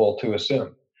reasonable to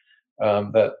assume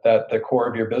that the core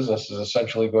of your business is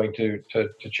essentially going to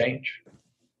change.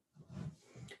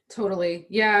 Totally.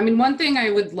 Yeah. I mean, one thing I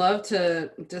would love to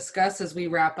discuss as we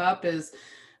wrap up is,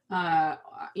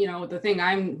 the thing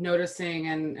I'm noticing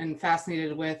and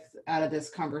fascinated with out of this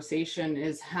conversation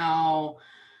is how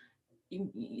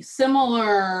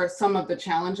similar some of the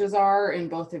challenges are in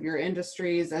both of your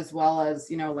industries, as well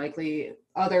as, likely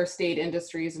other state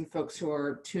industries and folks who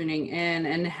are tuning in,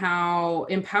 and how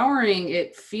empowering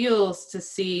it feels to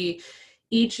see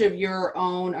each of your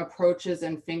own approaches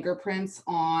and fingerprints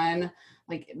on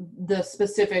like the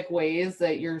specific ways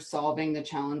that you're solving the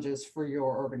challenges for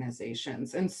your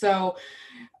organizations. And so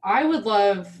I would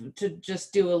love to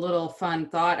just do a little fun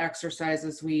thought exercise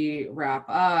as we wrap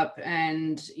up,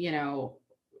 and,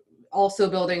 also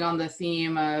building on the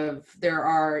theme of there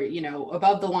are,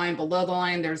 above the line, below the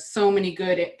line, there's so many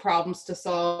good problems to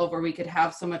solve where we could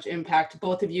have so much impact.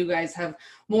 Both of you guys have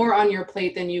more on your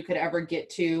plate than you could ever get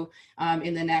to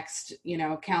in the next,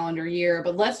 calendar year.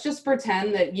 But let's just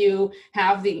pretend that you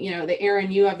have Aaron,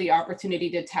 you have the opportunity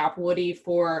to tap Woody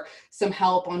for some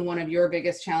help on one of your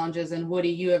biggest challenges. And Woody,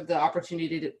 you have the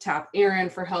opportunity to tap Aaron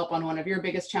for help on one of your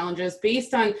biggest challenges,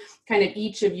 based on kind of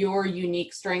each of your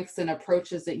unique strengths and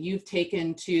approaches that you've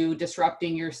taken to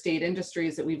disrupting your state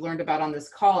industries that we've learned about on this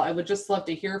call. I would just love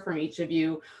to hear from each of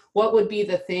you. What would be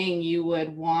the thing you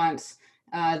would want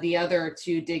the other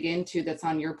to dig into that's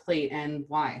on your plate, and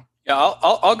why? Yeah,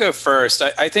 I'll go first.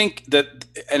 I think that,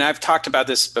 and I've talked about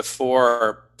this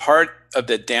before, part of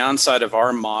the downside of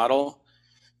our model,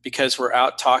 because we're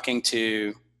out talking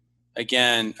to,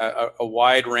 again, a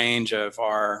wide range of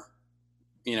our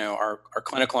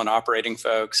clinical and operating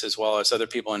folks, as well as other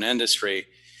people in industry,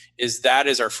 is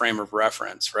our frame of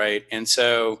reference, right? And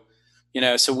so,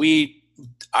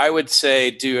 I would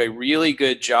say, do a really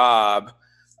good job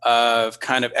of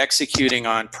kind of executing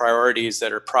on priorities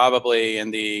that are probably in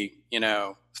the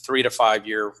 3 to 5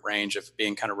 year range of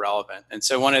being kind of relevant. And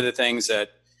so one of the things that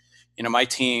my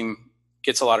team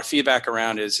gets a lot of feedback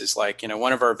around is like,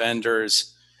 one of our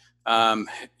vendors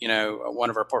One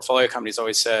of our portfolio companies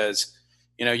always says,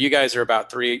 you guys are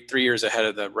about three years ahead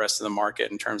of the rest of the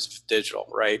market in terms of digital,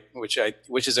 right? Which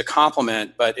is a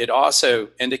compliment, but it also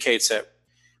indicates that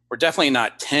we're definitely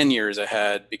not 10 years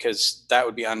ahead, because that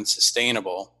would be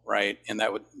unsustainable, right? And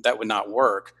that would not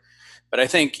work. But I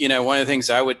think, one of the things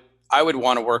I would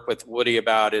want to work with Woody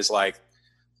about is like,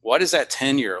 what does that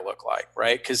 10-year look like,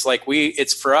 right? Because like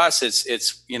it's for us,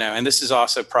 it's and this is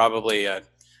also probably a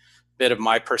bit of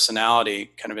my personality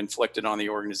kind of inflicted on the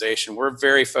organization. We're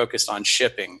very focused on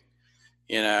shipping,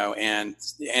 and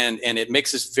it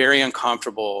makes us very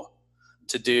uncomfortable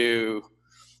to do,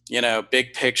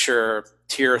 big picture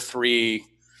tier 3,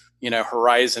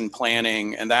 horizon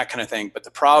planning and that kind of thing. But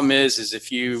the problem is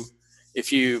if you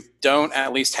don't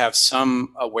at least have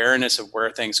some awareness of where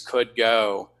things could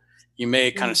go, you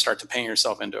may kind of start to paint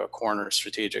yourself into a corner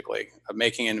strategically of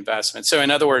making an investment. So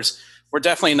in other words, we're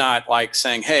definitely not like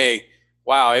saying, hey,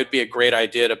 wow, it'd be a great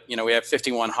idea to, we have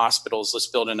 51 hospitals, let's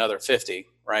build another 50,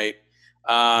 right?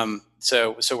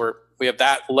 So we have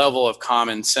that level of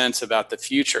common sense about the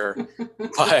future,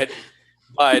 but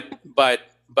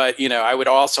I would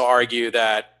also argue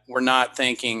that we're not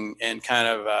thinking in kind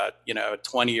of a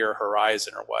 20-year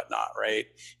horizon or whatnot, right?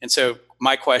 And so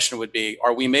my question would be,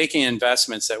 are we making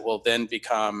investments that will then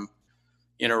become,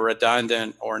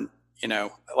 redundant, or,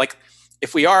 like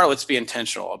if we are, let's be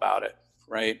intentional about it,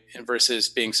 right? And versus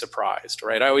being surprised,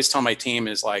 right? I always tell my team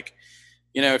is like,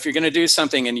 if you're going to do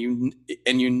something and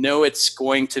it's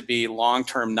going to be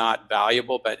long-term not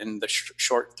valuable, but in the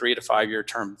short 3 to 5 year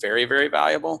term, very, very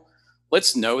valuable,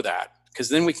 let's know that, because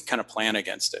then we can kind of plan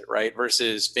against it, right?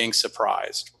 Versus being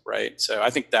surprised, right? So I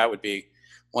think that would be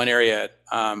one area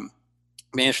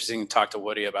be interesting to talk to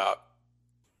Woody about.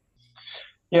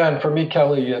 Yeah, and for me,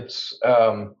 Kelly, it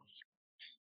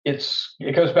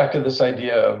goes back to this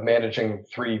idea of managing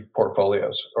 3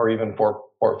 portfolios or even 4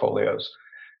 portfolios.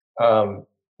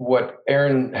 What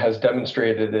Aaron has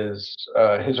demonstrated is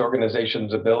his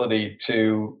organization's ability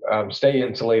to stay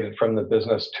insulated from the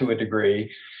business to a degree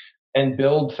and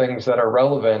build things that are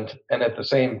relevant, and at the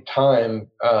same time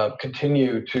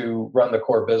continue to run the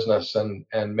core business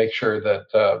and make sure that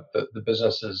the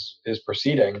business is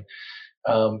proceeding,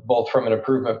 both from an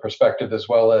improvement perspective as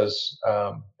well as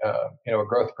a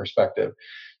growth perspective.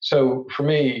 So for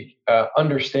me,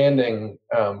 understanding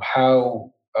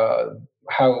how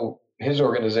his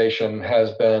organization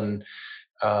has been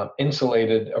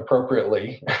insulated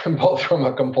appropriately, both from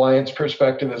a compliance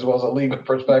perspective as well as a legal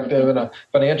perspective and a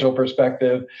financial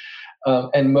perspective,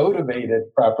 and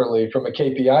motivated properly from a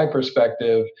KPI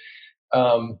perspective,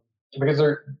 because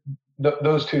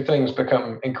those 2 things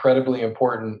become incredibly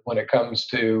important when it comes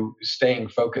to staying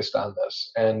focused on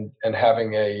this and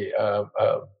having a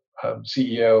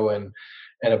CEO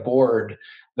and a board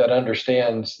that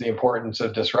understands the importance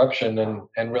of disruption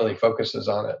and really focuses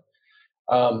on it.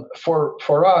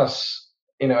 For us,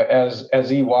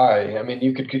 as EY, I mean,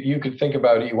 you could think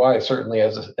about EY certainly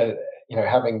as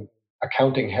having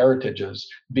accounting heritages,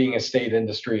 being a state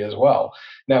industry as well.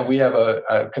 Now we have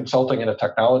a consulting and a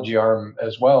technology arm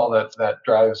as well that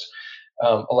drives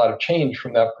a lot of change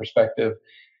from that perspective.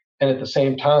 And at the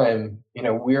same time,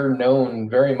 we're known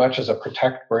very much as a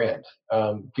protect brand.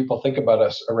 People think about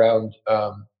us around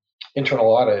internal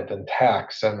audit and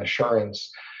tax and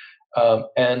assurance.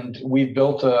 And we've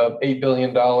built a $8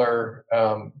 billion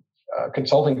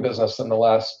consulting business in the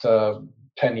last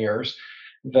 10 years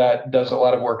that does a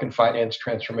lot of work in finance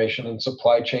transformation and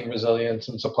supply chain resilience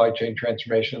and supply chain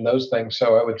transformation and those things.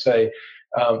 So I would say,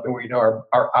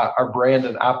 our brand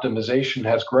and optimization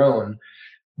has grown.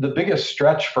 The biggest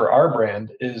stretch for our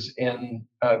brand is in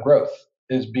growth,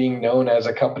 is being known as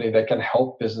a company that can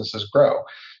help businesses grow.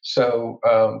 So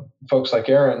folks like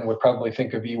Aaron would probably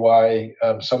think of EY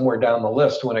somewhere down the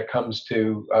list when it comes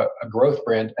to a growth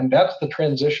brand. And that's the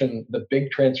transition, the big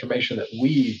transformation that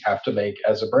we have to make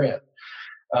as a brand.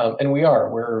 And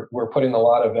we're putting a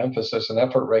lot of emphasis and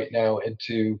effort right now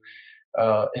into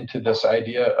this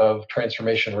idea of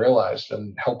transformation realized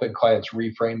and helping clients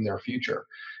reframe their future.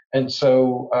 And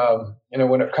so,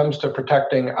 when it comes to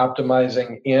protecting,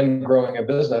 optimizing, and growing a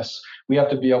business, we have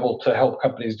to be able to help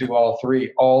companies do all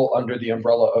 3, all under the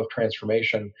umbrella of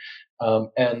transformation.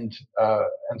 And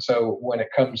so, when it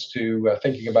comes to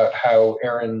thinking about how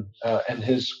Aaron and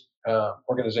his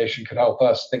organization could help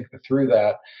us think through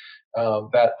that,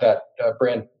 that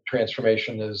brand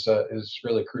transformation is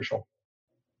really crucial.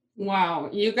 Wow,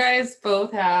 you guys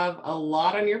both have a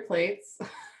lot on your plates.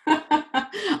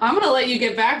 I'm going to let you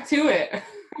get back to it.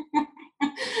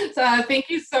 So thank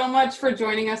you so much for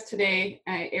joining us today,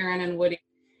 Aaron and Woody.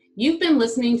 You've been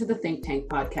listening to the Think Tank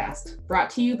podcast, brought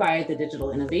to you by the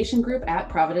Digital Innovation Group at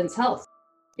Providence Health.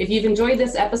 If you've enjoyed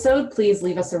this episode, please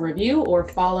leave us a review or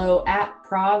follow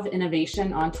 @Prov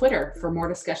Innovation on Twitter for more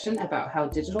discussion about how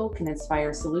digital can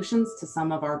inspire solutions to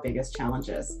some of our biggest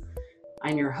challenges.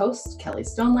 I'm your host, Kelly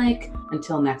Stonelake.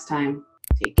 Until next time,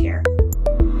 take care.